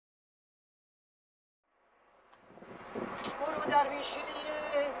درویشی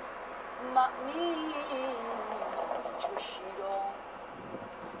معنی چو شیران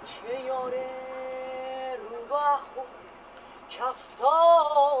چه یاره روبه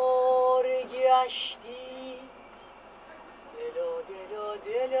کفتار گشتی دلا دلا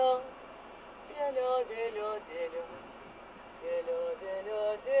دلا دلا دلا دلا دلا دلا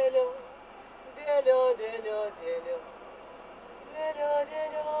دلا دلا دلا دلا دلا دلا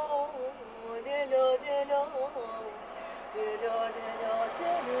دلا دلا دلا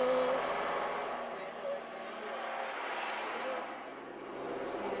دلا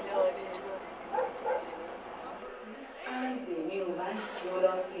And the new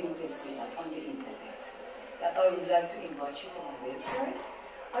Solar Film Festival on the internet that I would like to invite you to my website.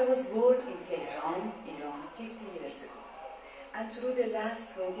 I was born in Tehran, Iran 50 years ago. And through the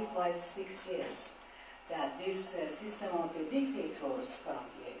last 6 years, that this system of the dictators from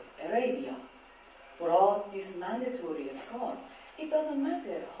Arabia brought this mandatory scarf. It doesn't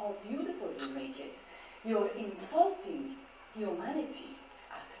matter how beautiful you make it. You're insulting humanity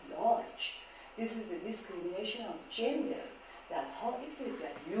at large. This is the discrimination of gender. That how is it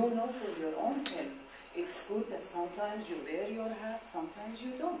that you know for your own health, it's good that sometimes you wear your hat, sometimes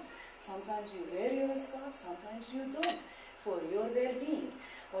you don't. Sometimes you wear your scarf, sometimes you don't, for your well-being.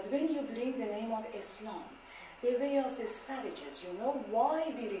 But when you bring the name of Islam, the way of the savages, you know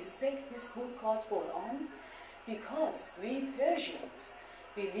why we respect this book called Quran? Because we Persians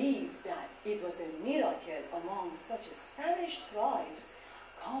believe that it was a miracle among such savage tribes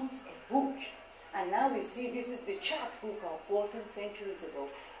comes a book. And now we see this is the chat book of 14 centuries ago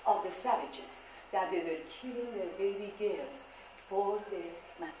of the savages, that they were killing their baby girls for their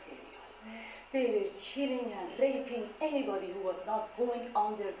material. They were killing and raping anybody who was not going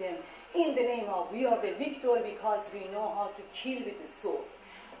under them in the name of we are the victor because we know how to kill with the sword.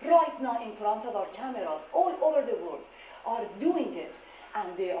 Right now in front of our cameras all over the world are doing it,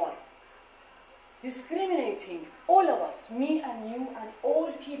 and they are discriminating all of us, me and you and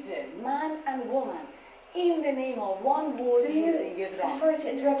all people, man and woman, in the name of one word using it wrong. Sorry to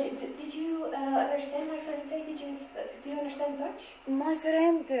interrupt you. Did you understand my presentation? Do you understand Dutch? My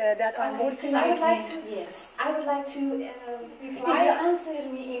friend, that I'm working with yes. I would like to reply. If you answer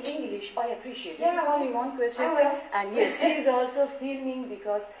me in English, I appreciate it. This is only one question. I will. And yes, he is also filming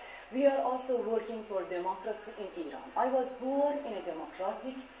because we are also working for democracy in Iran. I was born in a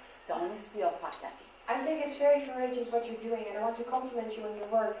democratic dynasty of Pahlavi. I think it's very courageous what you're doing, and I want to compliment you on your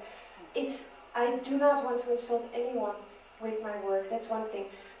work. I do not want to insult anyone with my work, that's one thing.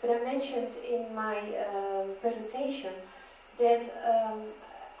 But I mentioned in my presentation that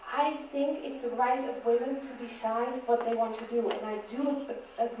I think it's the right of women to decide what they want to do. And I do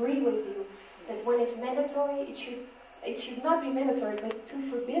agree with you that when it's mandatory, it should not be mandatory, but to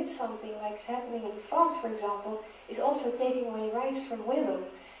forbid something like is happening in France, for example, is also taking away rights from women.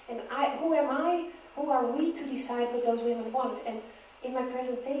 And who am I? Who are we to decide what those women want? And in my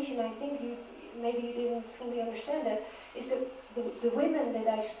presentation, I think maybe you didn't fully understand that, is the women that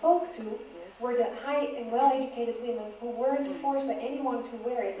I spoke to were the high and well-educated women who weren't forced by anyone to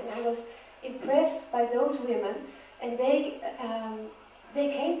wear it. And I was impressed by those women, and they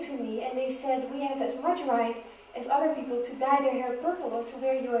came to me and they said, we have as much right as other people to dye their hair purple or to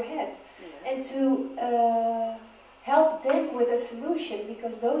wear your hat. And to help them with a solution,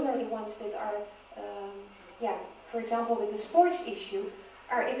 because those are the ones that are, for example, with the sports issue,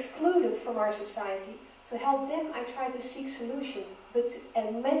 are excluded from our society. To help them, I try to seek solutions. But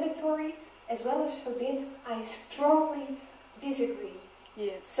mandatory as well as forbid, I strongly disagree.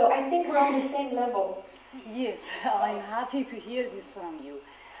 Yes. So I think we're on the same level. Yes, I'm happy to hear this from you.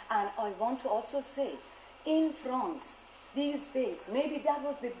 And I want to also say, in France, these days, maybe that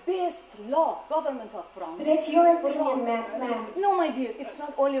was the best law, government of France. But that's your opinion, ma'am. No, my dear, it's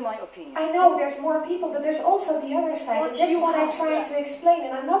not only my opinion. I know there's more people, but there's also the other side. And that's what I'm trying to explain,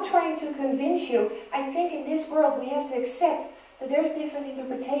 and I'm not trying to convince you. I think in this world we have to accept that there's different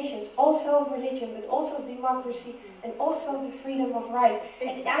interpretations, also of religion, but also democracy, and also the freedom of right.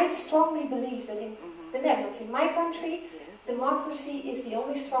 Exactly. And I strongly believe that in the Netherlands, in my country, democracy is the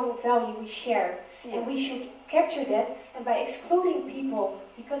only strong value we share. And we should capture that, and by excluding people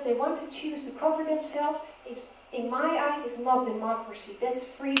because they want to choose to cover themselves, in my eyes, is not democracy, that's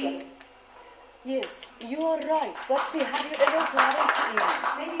freedom. Yes, you are right. But see, have you ever traveled to Iran?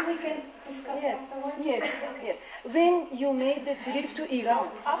 Maybe we can discuss afterwards. Yes, yes. When you made the trip to Iran,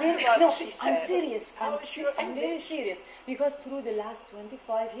 I'm serious. I'm very serious, because through the last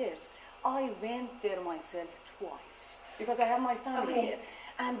 25 years, I went there myself twice because I have my family here,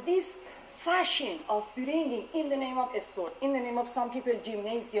 and this fashion of bringing in the name of sport, in the name of some people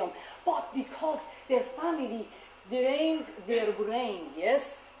gymnasium, but because their family drained their brain, yes?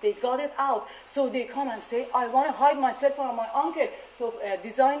 They got it out. So they come and say, I want to hide myself from my uncle, so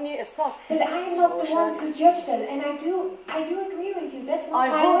design me a spot. But I am not the one to judge that, and I do agree with you. That's not my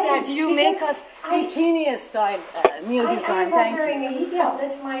way. I hope that you make us bikini style new design. I'm not wearing a hijab,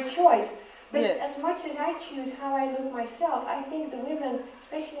 that's my choice. But yes. As much as I choose how I look myself, I think the women,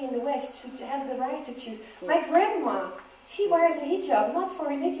 especially in the West, should have the right to choose. Yes. My grandma, she wears a hijab, not for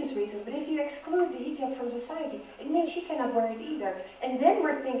religious reasons, but if you exclude the hijab from society, it means she cannot wear it either. And then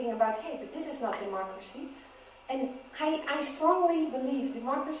we're thinking about, hey, but this is not democracy. And I strongly believe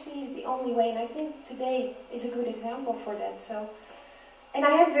democracy is the only way, and I think today is a good example for that. So, and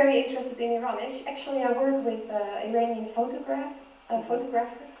I am very interested in Iran. Actually, I work with an Iranian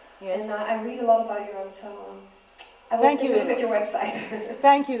photographer. Yes. And I read a lot about Iran, so I will take a look at your website.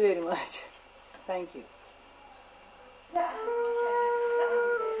 Thank you very much. Thank you.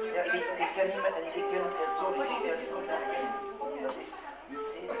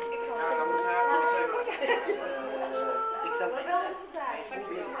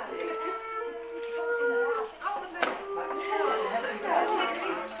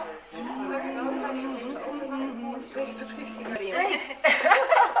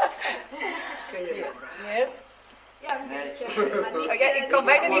 Yes? Ja, een beetje. Ik kan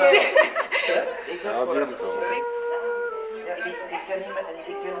bijna niet zeggen. Ja, beautiful. Ja, ik ken niet meer en ik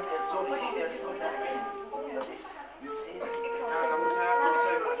ken sorry. Dat is misschien. Ja, dan moet haar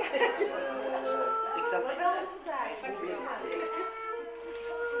ik zal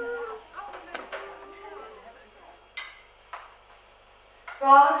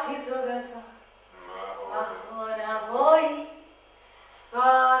برخیز و بزن نوایی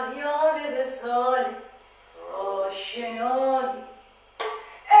بر یاد به سال آشنایی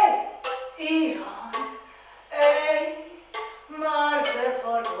ای ایران ای مرز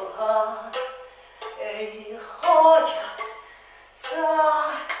پرگوهر ای خاکت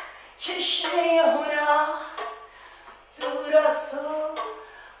سر چشمه هنر دور از تو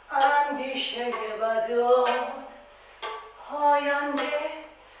اندیشه بدان پاینده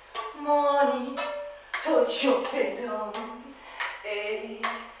مانی تو جو بدان ای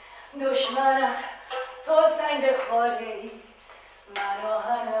دشمنم تو سنگ خالی من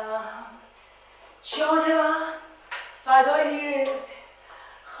آهنم جان من فدای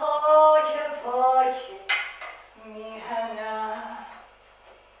خاک پاک میهنم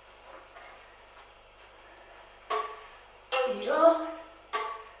ایران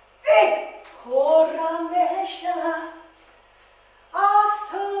ای خورم بهشتم از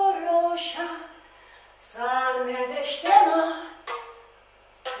تو روشن سرنوشت من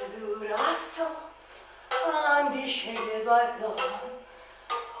دور از تو اندیشه بدان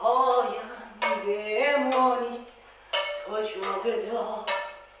پاینده مانی تو جاودان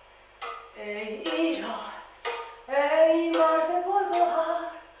ای ایران ای مرز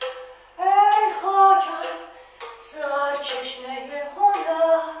پرگوهر ای خاکت سرچشمه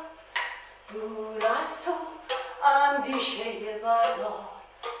هنر دور از تو اندیشه بدان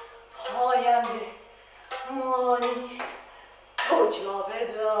پاینده مانی تو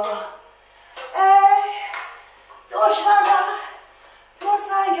جاودان ای دشمنم تو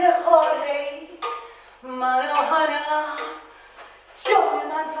سنگ خاره من آهنم جان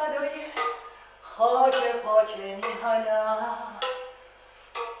من فدای خاک پاک میهنم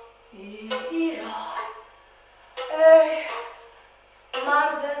ایران ای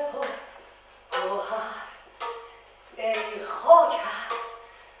مرز پرگوهر ای خاکت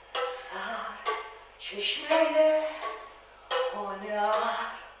سر چشمه هنر.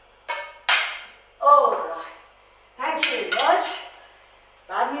 All right. Thank you very much.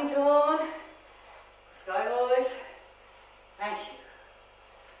 Badminton, Sky Boys. Thank you.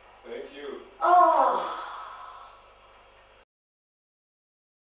 Thank you.